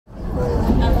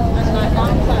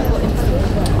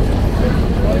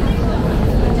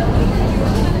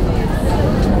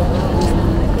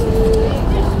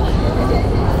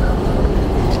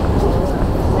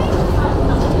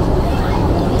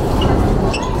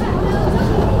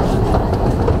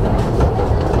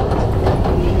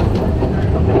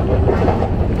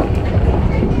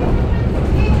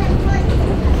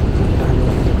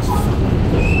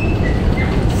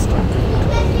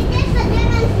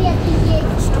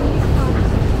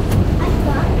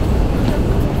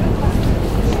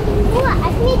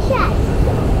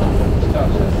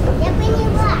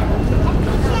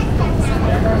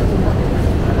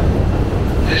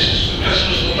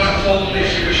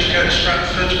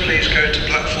please go to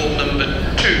platform number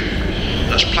 2.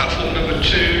 That's platform number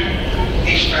 2,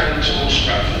 eastbound towards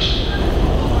Stratford.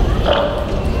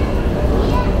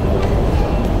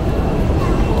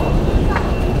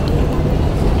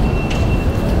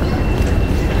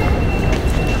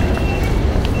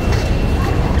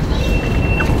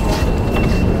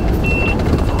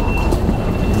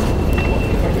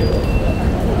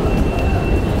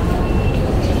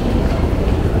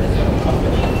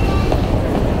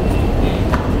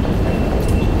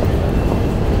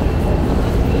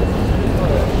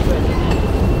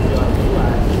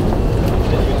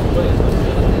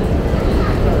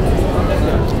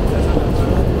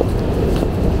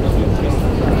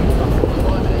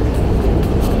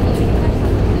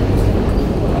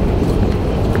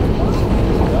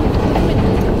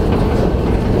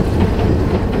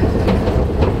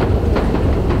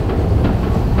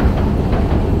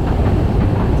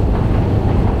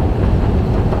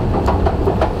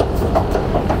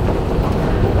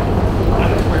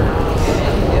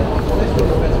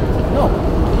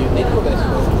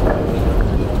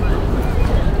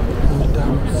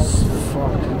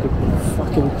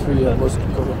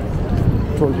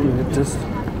 Just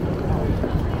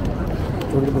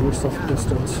 20 minutes of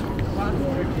distance.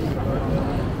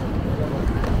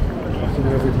 Fucking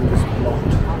everything is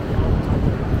blocked.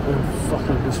 I'm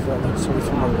fucking distracted. Sorry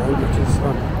for my language.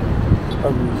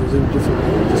 I'm using different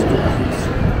languages to please.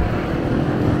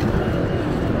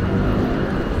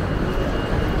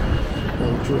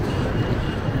 I'm true.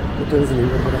 It isn't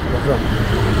even what I have done.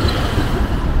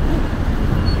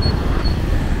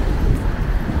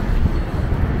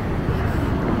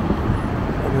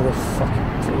 Fucking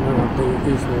train,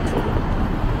 there is no train.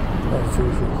 That's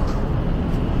usual.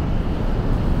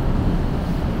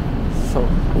 So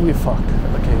we fucked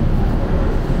again,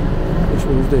 which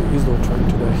means there is no train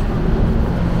today.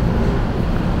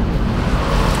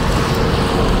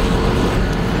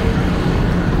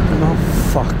 Now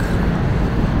fuck.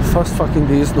 First fucking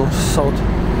there is no south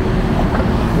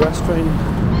west train,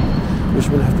 which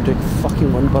we'll have to take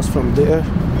fucking one bus from there,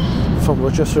 from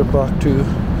Rochester Park to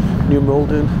New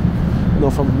Malden. No,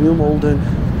 from New Malden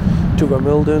to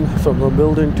Wimbledon, from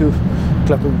Wimbledon to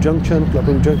Clapham Junction,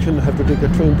 Clapham Junction I have to take a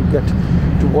train to get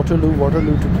to Waterloo,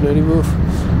 Waterloo to Canary Wharf.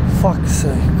 Fuck's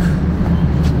sake.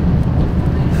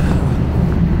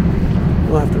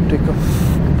 I have to take a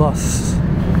bus.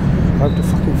 I have to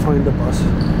fucking find a bus.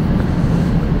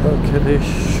 Okay, there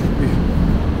should be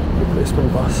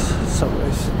replacement bus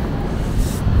somewhere.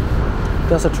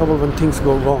 That's the trouble when things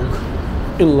go wrong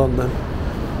in London.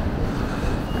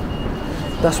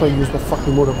 That's why I use my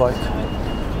fucking motorbike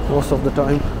most of the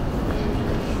time.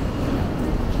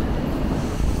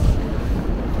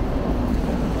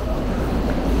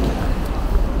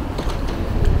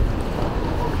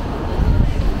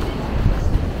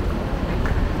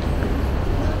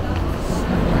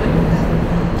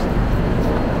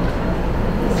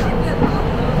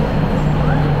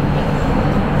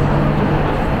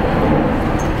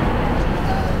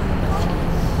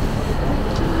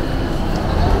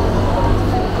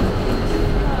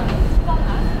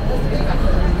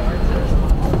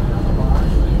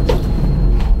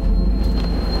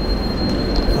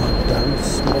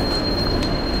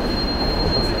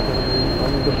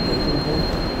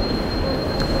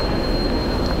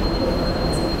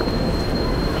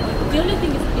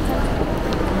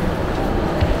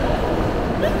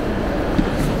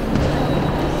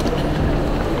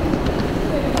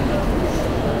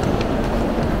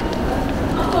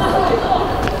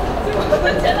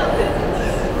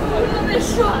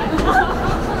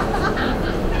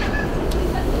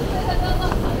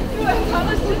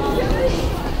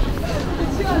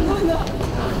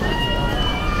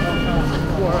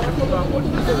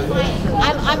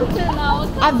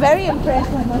 I'm very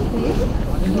impressed, I must say.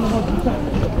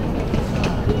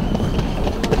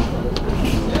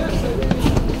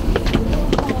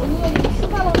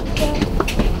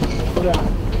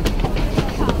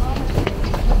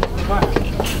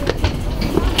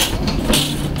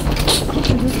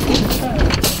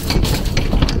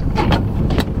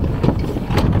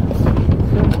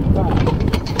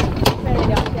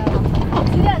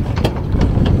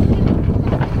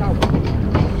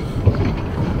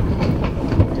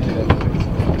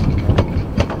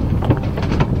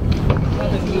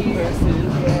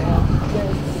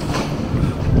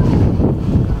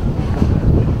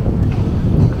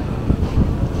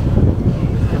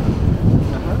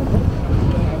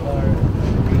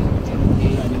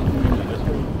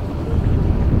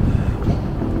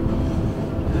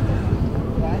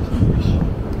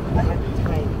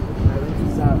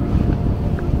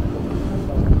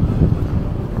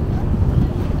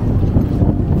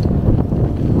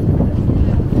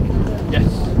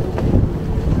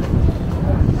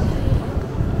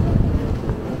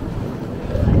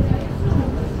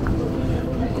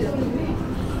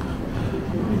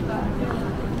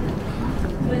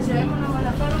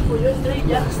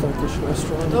 Nice Turkish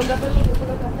restaurant. On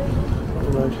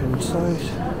the right hand side.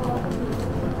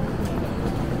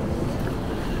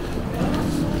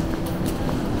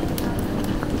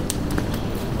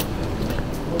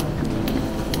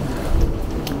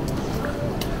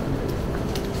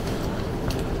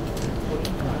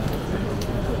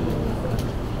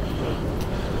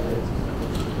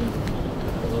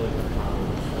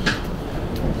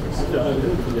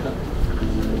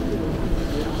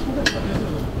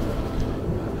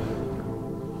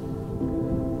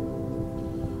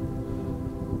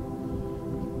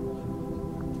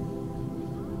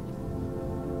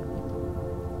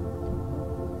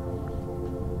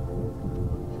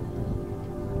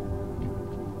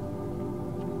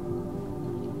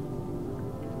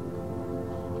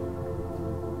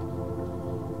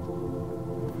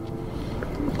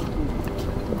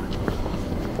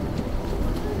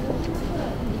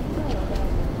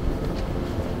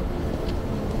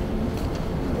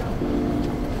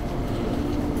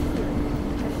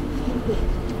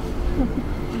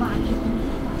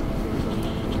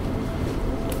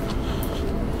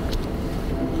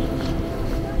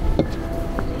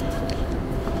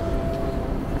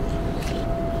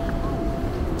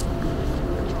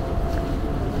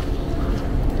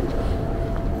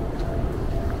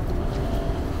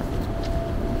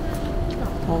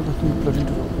 All that new bloody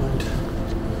development.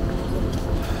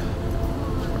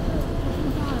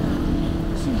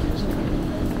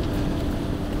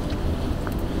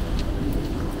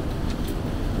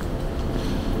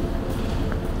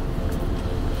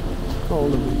 All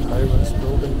the big high-rise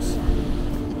buildings,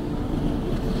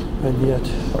 and yet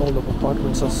all the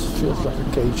apartments feels like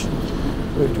a cage.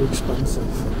 Way too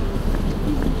expensive.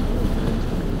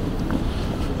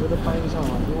 我觉得班上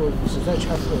啊，如果实在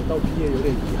transfer 到毕业有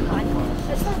点遗憾的话。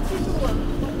上次是我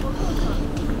课程。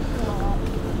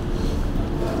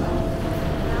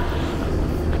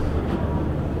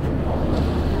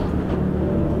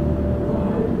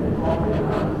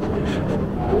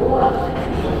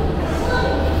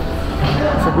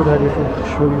It's a good idea to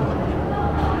show you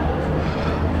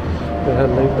that I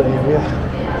live the area.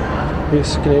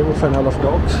 He's able for a lot of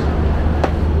dogs.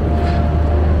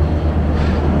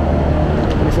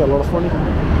 If you have a lot of money,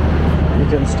 you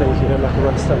can stay here like a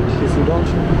resident. If you don't,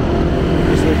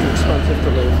 it's way too expensive to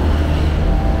live.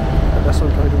 And that's what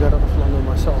I'm trying to get out of London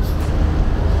myself.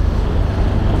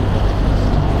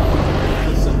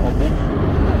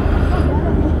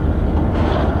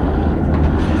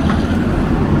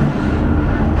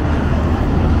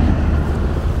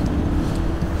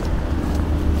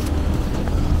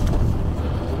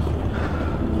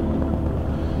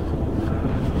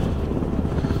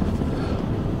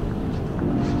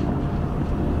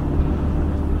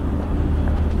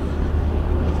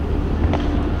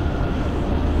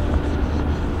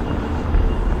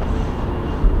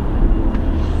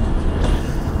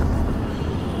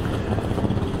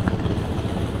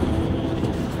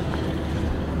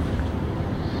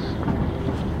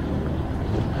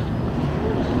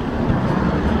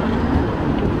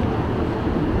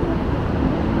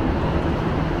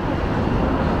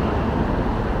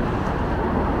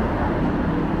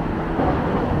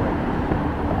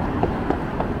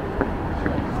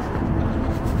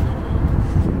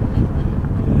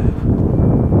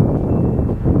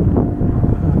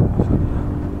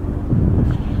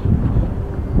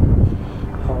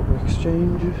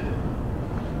 Exchange,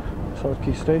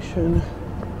 South Station.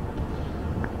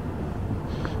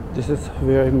 This is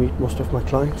where I meet most of my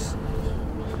clients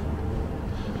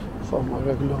for my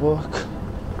regular work.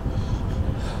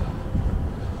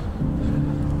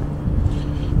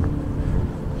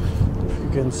 If you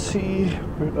can see,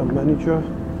 where a manager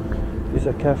is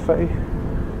a cafe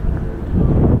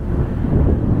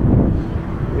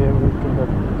where we can have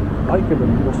like it,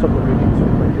 most of the meetings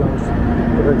with my clients,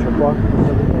 potential partners.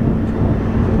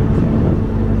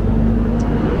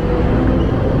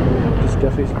 This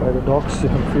cafe is by the docks, you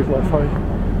have free Wi-Fi.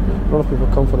 A lot of people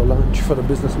come for the lunch, for the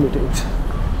business meetings.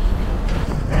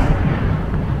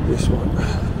 This one.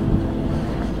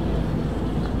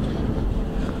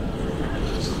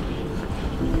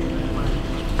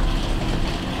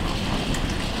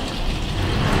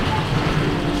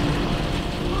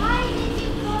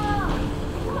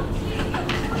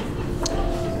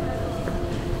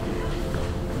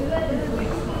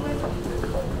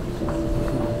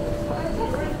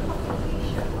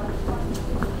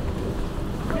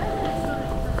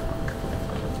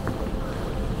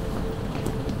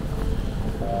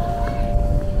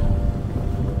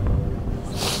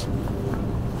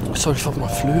 Sorry for my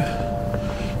flu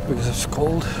because it's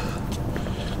cold.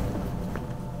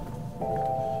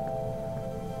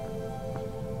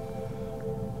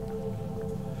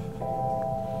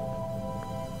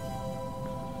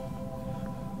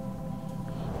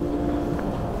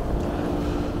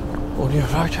 On your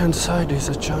right hand side is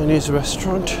a Chinese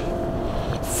restaurant,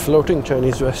 floating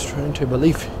Chinese restaurant, I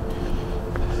believe.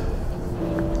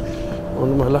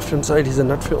 On my left hand side is a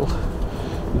Nutfield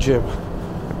gym.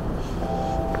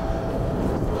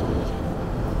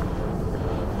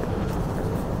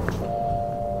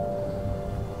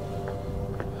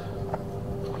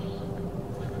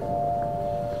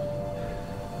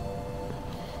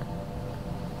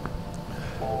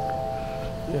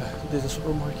 Yeah, there's a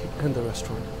supermarket and the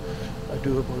restaurant. I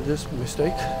do apologize,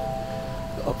 mistake.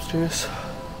 Upstairs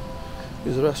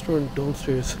is a restaurant,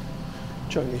 downstairs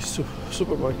Chinese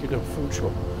supermarket and food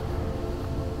shop.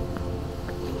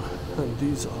 And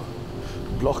these are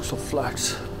blocks of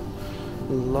flats,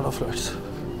 a lot of flats.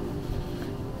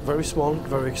 Very small,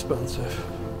 very expensive.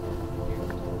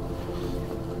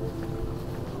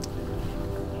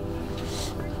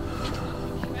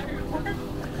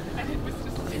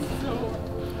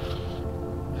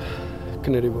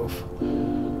 Canary Wharf,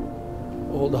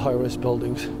 all the high-rise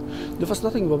buildings. There was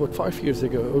nothing about 5 years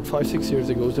ago, or 5-6 years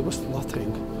ago, there was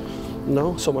nothing.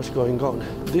 Now, so much going on.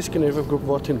 This Canary Wharf group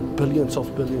worth in billions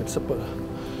of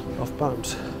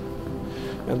pounds.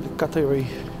 And the Qatari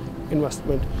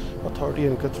Investment Authority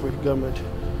and Qatari government,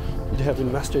 they have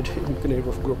invested in Canary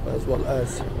Wharf group as well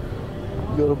as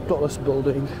Europe's tallest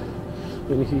building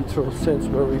in Heathrow,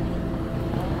 Sainsbury,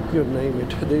 you name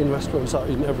it. The investments are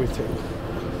in everything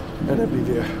and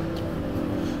everywhere.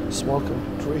 Small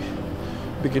country,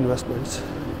 big investments.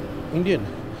 Indian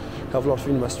have a lot of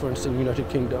investments in United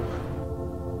Kingdom.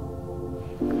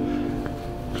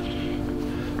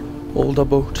 All the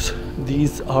boats,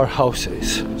 these are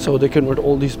houses. So they convert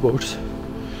all these boats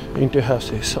into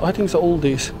houses. So I think all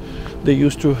these, they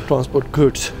used to transport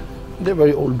goods. They're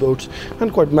very old boats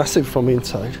and quite massive from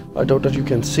inside. I doubt that you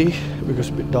can see because it's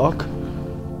a bit dark.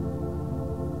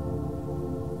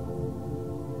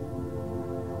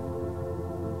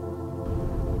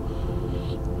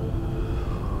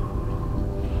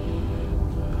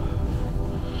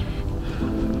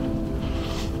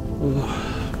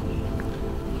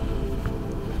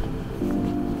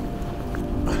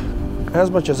 As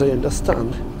much as I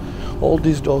understand, all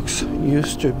these docks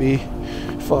used to be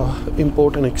for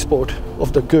import and export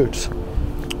of the goods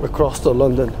across the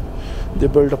London. They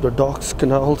built up the docks,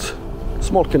 canals,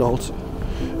 small canals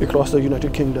across the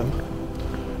United Kingdom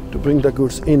to bring the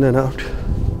goods in and out.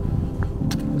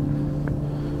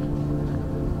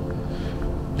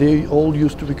 They all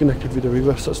used to be connected with the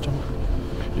river system,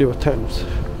 River Thames,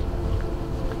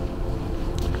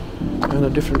 and the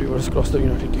different rivers across the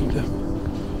United Kingdom.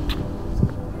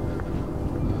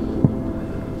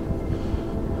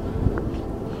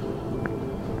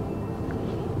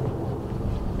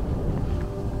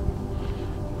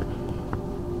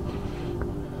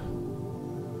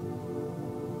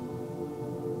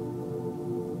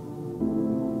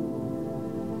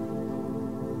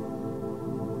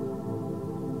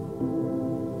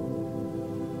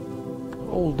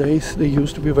 Old days, there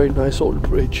used to be a very nice old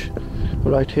bridge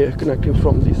right here connecting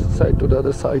from this side to the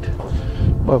other side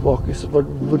by walk. It's a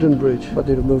wooden bridge, but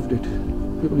they removed it.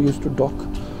 People used to dock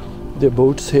their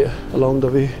boats here along the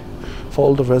way for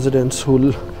all the residents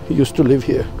who used to live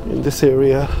here in this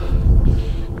area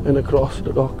and across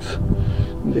the docks.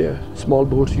 Their small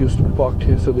boats used to be parked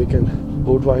here so they can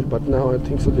boat ride, but now I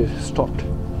think so they stopped.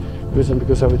 Reason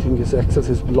because access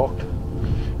is blocked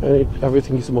and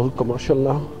everything is more commercial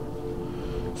now.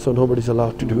 So nobody's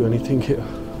allowed to do anything here.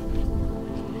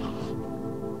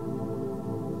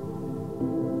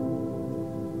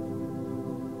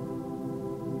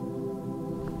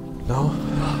 Now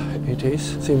it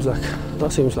is, seems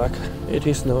like it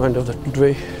is now end of the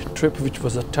day trip, which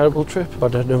was a terrible trip,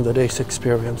 but at the end of the day's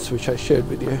experience, which I shared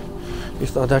with you.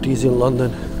 It's not that easy in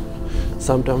London.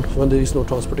 Sometimes when there is no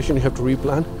transportation, you have to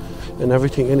replan and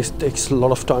everything, and it takes a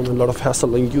lot of time and a lot of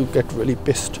hassle, and you get really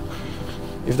pissed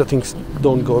if the things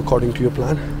don't go according to your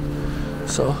plan.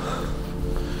 So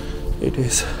it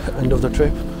is end of the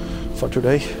trip for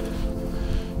today,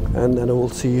 and then I will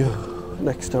see you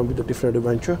next time with a different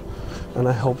adventure, and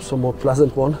I hope some more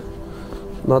pleasant one,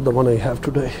 not the one I have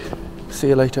today. See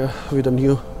you later with a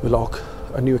new vlog,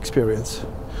 a new experience.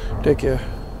 Take care.